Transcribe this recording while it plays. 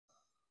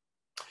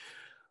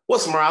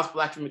What's Morales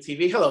Black Women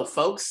TV? Hello,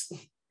 folks.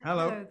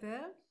 Hello. Hello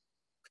there.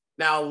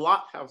 Now, a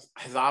lot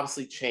has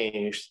obviously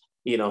changed,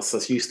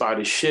 since you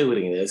started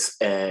shooting this.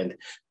 And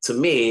to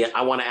me,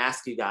 I want to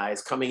ask you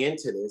guys coming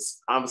into this,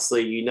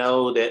 obviously, you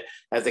know that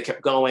as they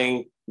kept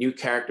going, new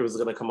characters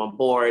are going to come on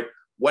board.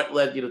 What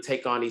led you to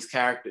take on these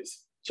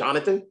characters?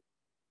 Jonathan?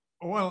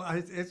 Well,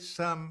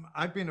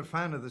 I've been a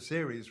fan of the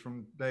series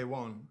from day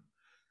one.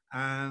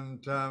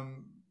 And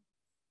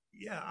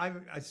I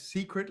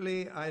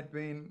secretly, I'd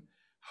been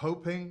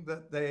hoping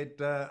that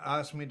they'd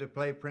ask me to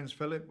play Prince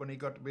Philip when he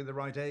got to be the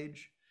right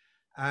age.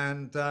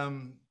 And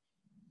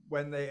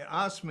when they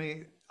asked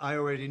me, I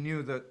already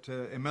knew that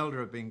Imelda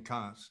had been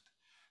cast.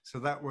 So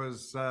that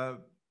was 50%,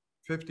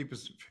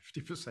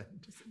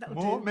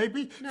 more,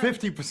 maybe? No,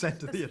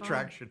 50% of the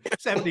attraction,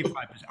 75%.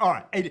 All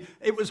right, 80.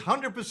 It was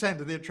 100%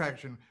 of the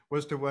attraction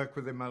was to work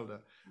with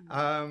Imelda.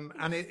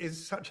 And it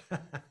is such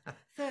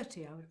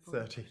 30, I would probably.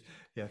 30,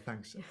 yeah,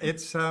 thanks.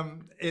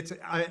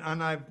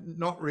 And I've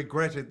not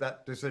regretted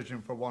that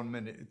decision for 1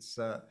 minute.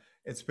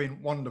 It's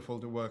been wonderful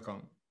to work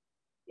on.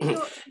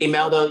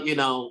 Imelda,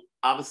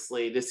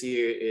 obviously this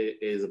year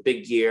is a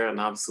big year, and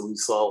obviously we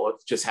saw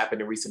what just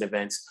happened in recent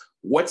events.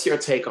 What's your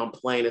take on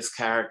playing this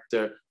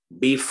character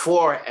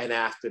before and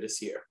after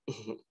this year?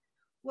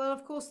 Well,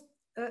 of course,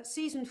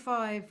 season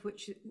 5,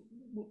 which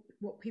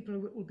what people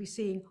will be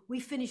seeing, we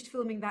finished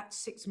filming that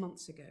 6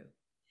 months ago.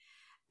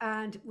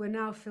 And we're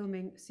now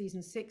filming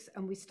season 6,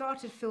 and we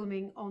started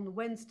filming on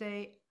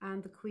Wednesday,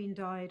 and the Queen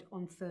died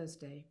on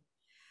Thursday.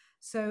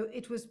 So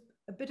it was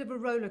a bit of a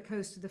roller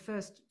coaster the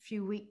first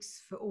few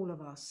weeks for all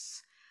of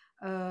us.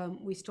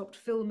 We stopped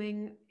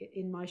filming.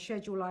 In my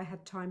schedule, I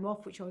had time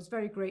off, which I was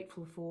very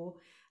grateful for.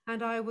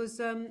 And I was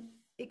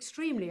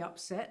extremely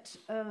upset,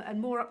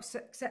 and more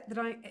upset than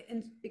I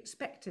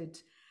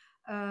expected.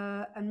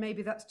 And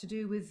maybe that's to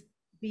do with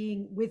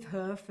being with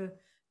her for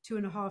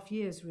 2.5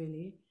 years,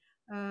 really.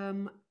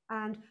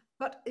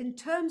 But in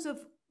terms of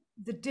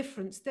the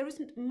difference, there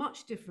isn't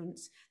much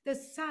difference.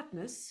 There's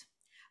sadness,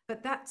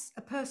 but that's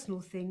a personal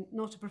thing,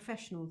 not a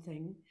professional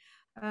thing.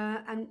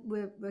 And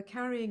we're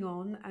carrying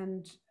on,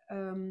 and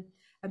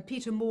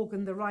Peter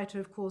Morgan, the writer,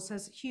 of course,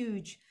 has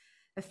huge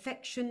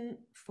affection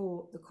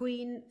for the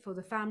Queen, for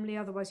the family.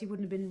 Otherwise, he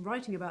wouldn't have been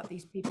writing about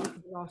these people for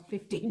the last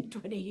 15,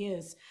 20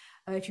 years,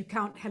 if you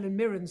count Helen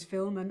Mirren's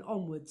film and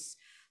onwards.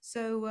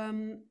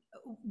 So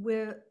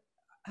we're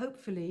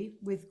hopefully,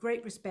 with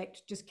great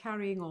respect, just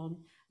carrying on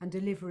and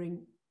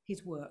delivering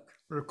his work.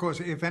 But of course,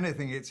 if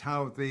anything, it's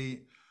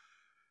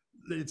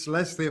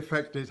less the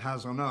effect it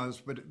has on us,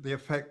 but the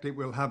effect it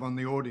will have on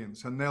the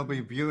audience, and they'll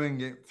be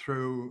viewing it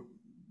through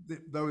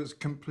those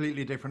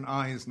completely different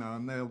eyes now,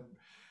 and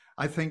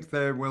I think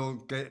they will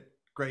get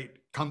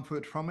great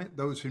comfort from it,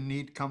 those who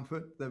need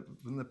comfort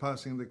from the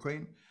passing of the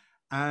Queen,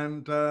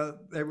 and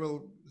they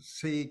will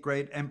see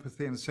great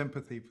empathy and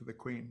sympathy for the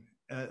Queen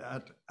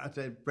at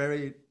a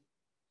very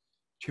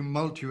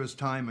tumultuous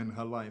time in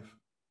her life.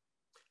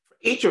 For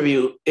each of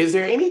you, is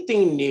there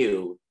anything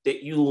new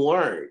that you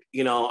learned,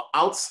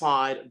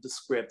 outside of the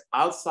script,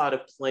 outside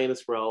of playing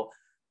this role,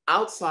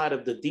 outside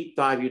of the deep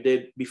dive you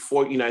did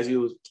before, as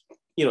you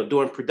were,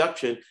 doing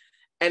production,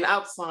 and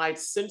outside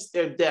since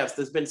their deaths,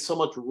 there's been so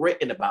much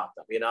written about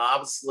them.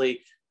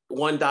 Obviously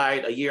one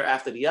died a year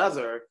after the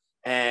other,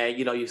 and,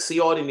 you see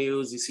all the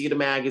news, you see the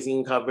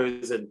magazine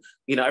covers, and,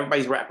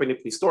 everybody's wrapping up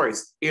these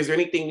stories. Is there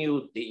anything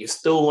new that you're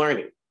still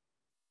learning?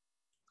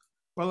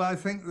 Well, I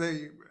think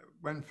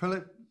when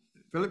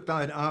Philip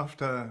died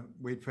after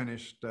we'd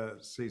finished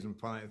season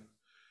 5,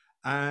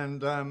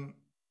 and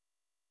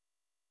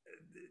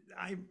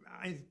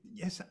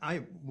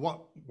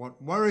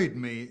what worried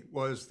me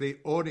was the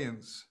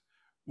audience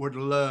would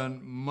learn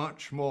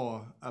much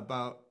more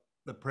about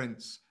the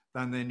Prince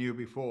than they knew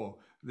before.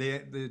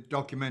 The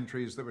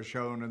documentaries that were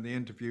shown and the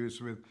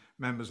interviews with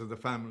members of the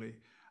family.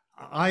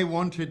 I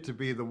wanted to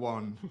be the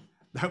one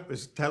that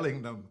was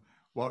telling them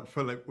what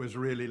Philip was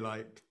really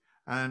like.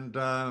 And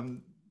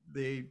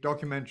the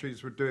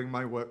documentaries were doing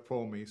my work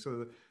for me.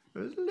 So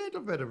there was a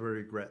little bit of a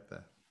regret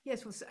there.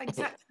 Yes, well,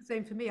 exactly the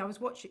same for me. I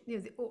was watching,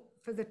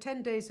 for the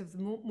 10 days of the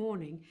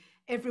morning,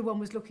 everyone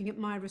was looking at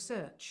my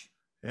research.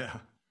 Yeah.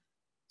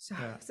 So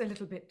I was a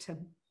little bit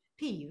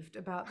peeved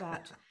about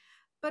that.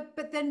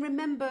 But then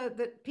remember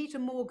that Peter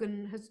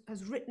Morgan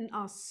has written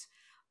us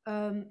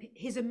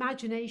his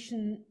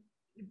imagination,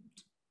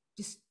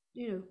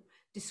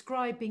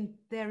 describing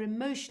their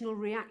emotional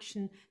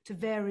reaction to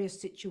various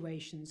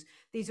situations.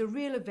 These are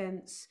real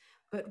events,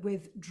 but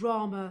with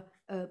drama,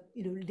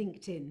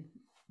 linked in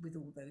with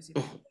all those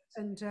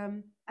events.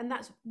 And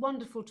that's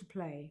wonderful to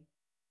play.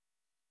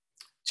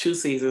 2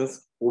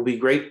 seasons will be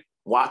great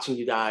watching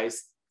you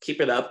guys.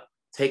 Keep it up.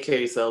 Take care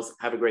of yourselves.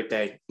 Have a great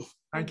day.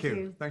 Thank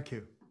you. Thank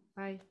you.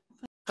 Bye.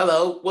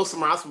 Hello, Wilson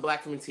Morales from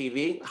Black Women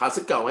TV. How's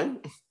it going?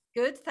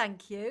 Good,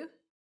 thank you.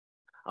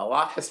 A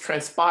lot has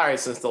transpired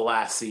since the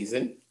last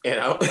season,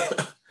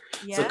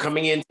 Yes. So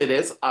coming into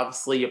this,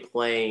 obviously you're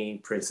playing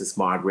Princess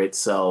Margaret.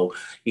 So,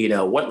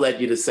 what led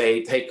you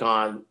to take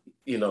on,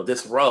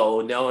 this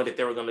role, knowing that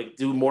they were going to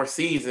do more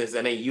seasons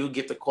and then you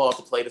get the call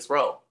to play this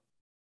role?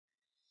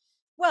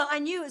 Well, I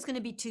knew it was going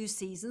to be 2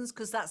 seasons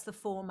because that's the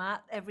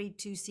format. Every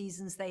 2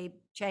 seasons they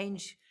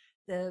change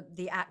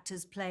the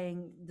actors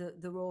playing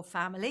the royal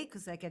family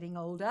because they're getting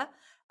older.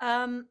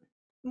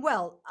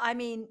 Well, I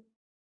mean,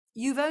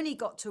 you've only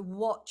got to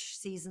watch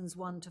seasons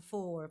 1 to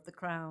 4 of The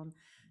Crown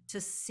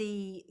to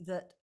see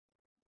that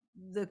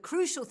the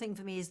crucial thing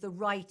for me is the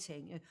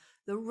writing.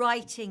 The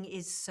writing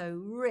is so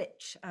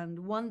rich and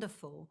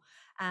wonderful,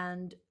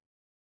 and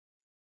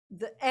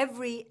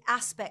every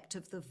aspect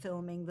of the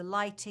filming, the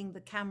lighting,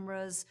 the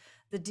cameras,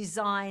 the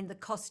design, the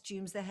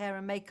costumes, the hair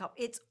and makeup,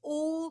 it's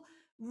all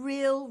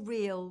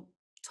real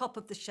top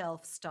of the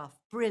shelf stuff.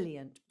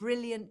 Brilliant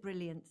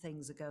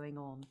things are going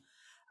on.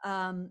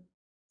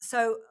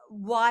 So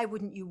why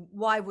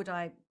would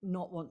I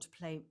not want to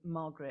play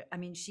Margaret? I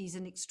mean, she's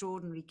an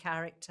extraordinary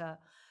character,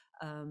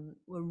 a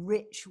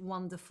rich,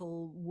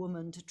 wonderful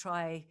woman to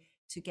try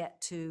to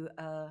get to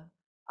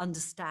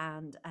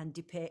understand and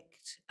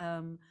depict.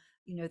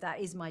 You know, that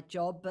is my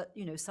job, but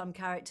you know, some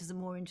characters are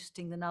more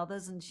interesting than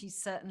others, and she's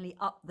certainly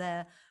up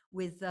there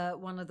with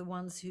one of the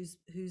ones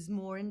who's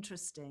more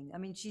interesting. I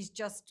mean, she's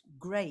just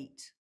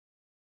great.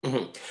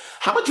 Mhm.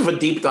 How much of a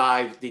deep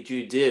dive did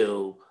you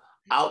do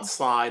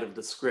outside of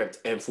the script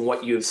and from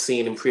what you've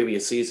seen in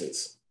previous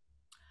seasons?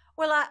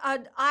 Well,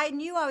 I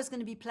knew I was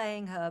going to be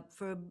playing her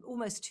for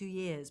almost 2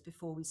 years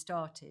before we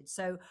started.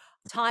 So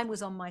time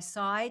was on my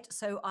side.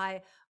 So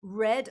I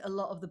read a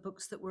lot of the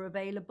books that were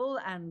available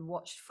and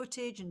watched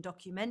footage and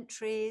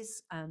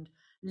documentaries and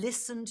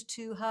listened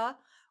to her,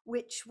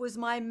 which was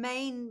my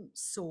main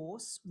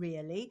source,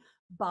 really.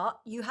 But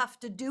you have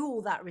to do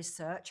all that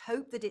research,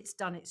 hope that it's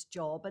done its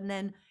job, and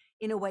then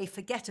in a way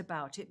forget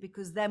about it,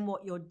 because then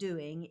what you're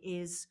doing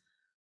is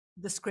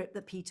the script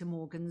that Peter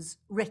Morgan's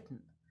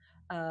written.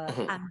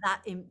 Mhm.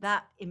 And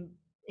that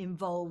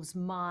involves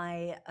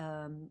my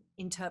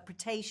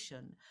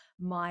interpretation,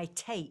 my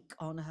take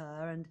on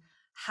her, and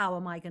how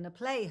am I going to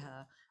play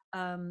her.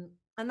 And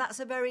that's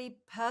a very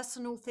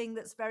personal thing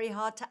that's very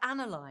hard to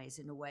analyze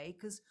in a way,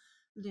 because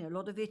you know, a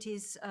lot of it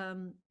is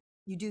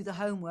you do the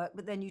homework,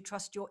 but then you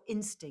trust your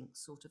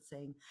instincts, sort of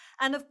thing.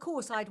 And of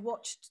course, I'd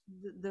watched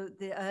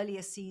the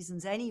earlier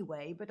seasons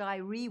anyway, but I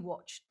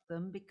rewatched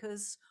them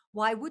because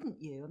why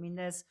wouldn't you? I mean,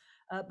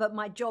 but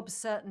my job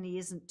certainly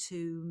isn't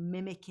to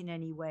mimic in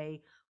any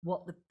way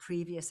what the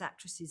previous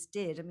actresses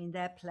did. I mean,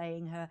 they're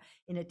playing her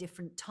in a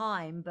different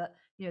time, but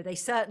you know, they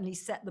certainly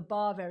set the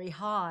bar very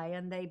high,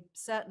 and they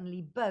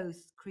certainly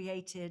both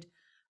created,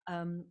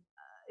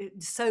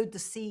 sowed the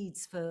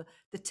seeds for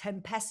the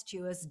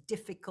tempestuous,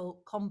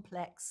 difficult,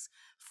 complex,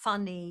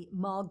 funny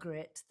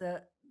Margaret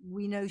that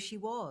we know she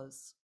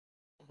was.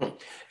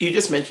 Mhm. You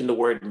just mentioned the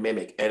word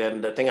mimic, and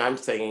then the thing I'm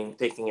saying,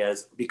 thinking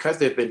is because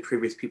there have been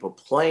previous people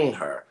playing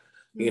her,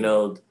 you Mm.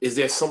 know, is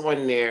there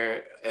someone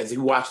there, as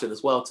you watched it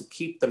as well, to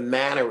keep the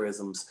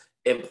mannerisms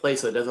in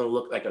place so it doesn't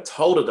look like a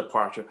total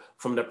departure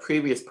from the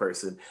previous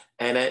person?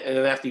 And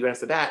then after you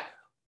answer that,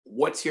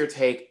 what's your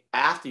take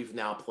after you've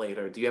now played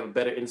her? Do you have a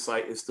better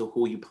insight as to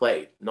who you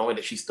played, knowing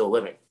that she's still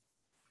living?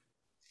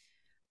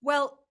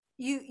 Well,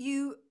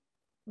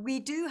 we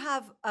do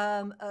have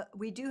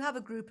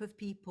a group of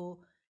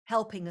people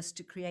helping us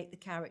to create the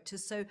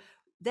characters. So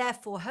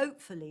therefore,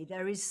 hopefully,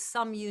 there is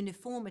some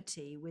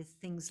uniformity with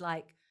things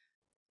like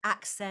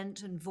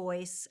accent and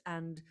voice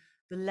and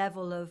the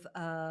level of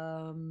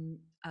uh,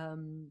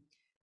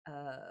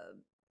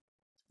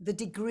 the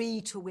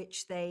degree to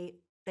which they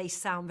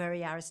sound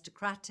very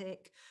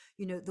aristocratic,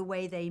 you know, the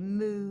way they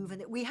move,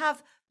 and we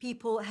have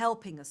people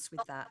helping us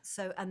with that.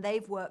 So, and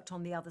they've worked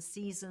on the other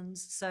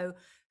seasons, so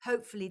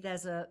hopefully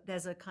there's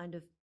a kind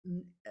of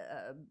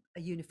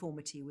a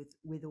uniformity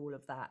with all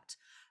of that.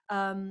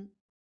 And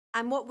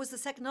what was the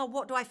second? Oh,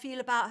 what do I feel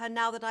about her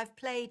now that I've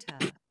played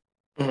her?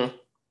 Mhm.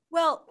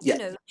 Well, you Yes.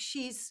 know,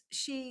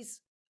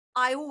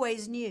 I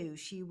always knew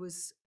she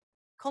was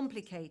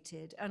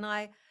complicated, and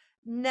I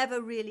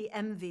never really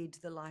envied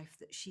the life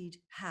that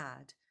she'd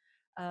had.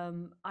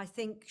 I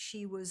think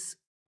she was,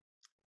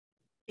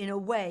 in a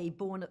way,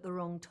 born at the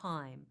wrong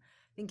time.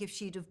 I think if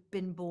she'd have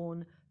been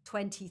born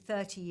 20,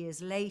 30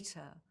 years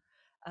later,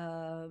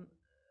 um,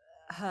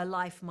 her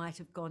life might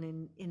have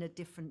gone in a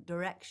different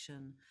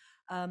direction.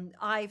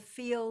 I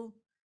feel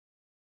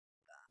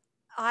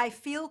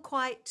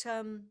quite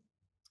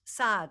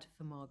sad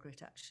for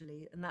Margaret,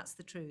 actually, and that's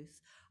the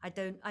truth.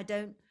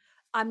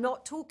 I'm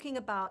not talking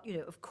about, you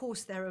know, of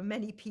course, there are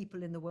many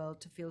people in the world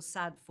to feel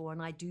sad for,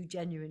 and I do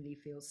genuinely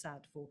feel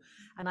sad for.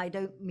 And I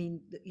don't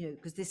mean that, you know,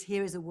 because this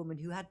here is a woman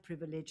who had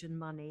privilege and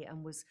money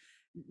and was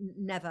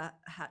never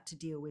had to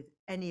deal with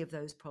any of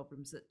those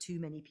problems that too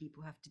many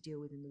people have to deal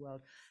with in the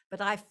world.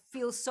 But I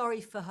feel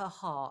sorry for her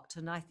heart,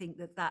 and I think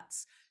that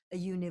that's a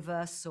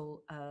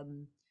universal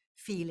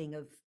feeling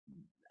of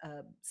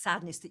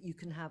sadness that you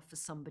can have for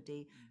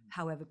somebody,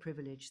 however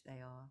privileged they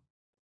are.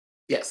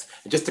 Yes.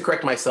 And just to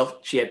correct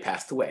myself, she had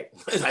passed away.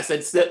 I said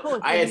Of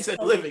course, I yeah, had you said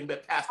said, living,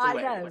 but passed I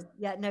away. know.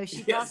 Yeah, no,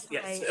 she Yes, passed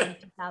yes. away in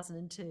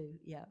 2002.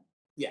 Yeah.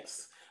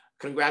 Yes.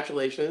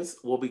 Congratulations.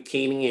 We'll be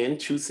keening in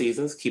 2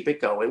 seasons. Keep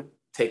it going.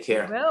 Take We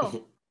care.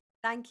 will.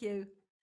 Thank you.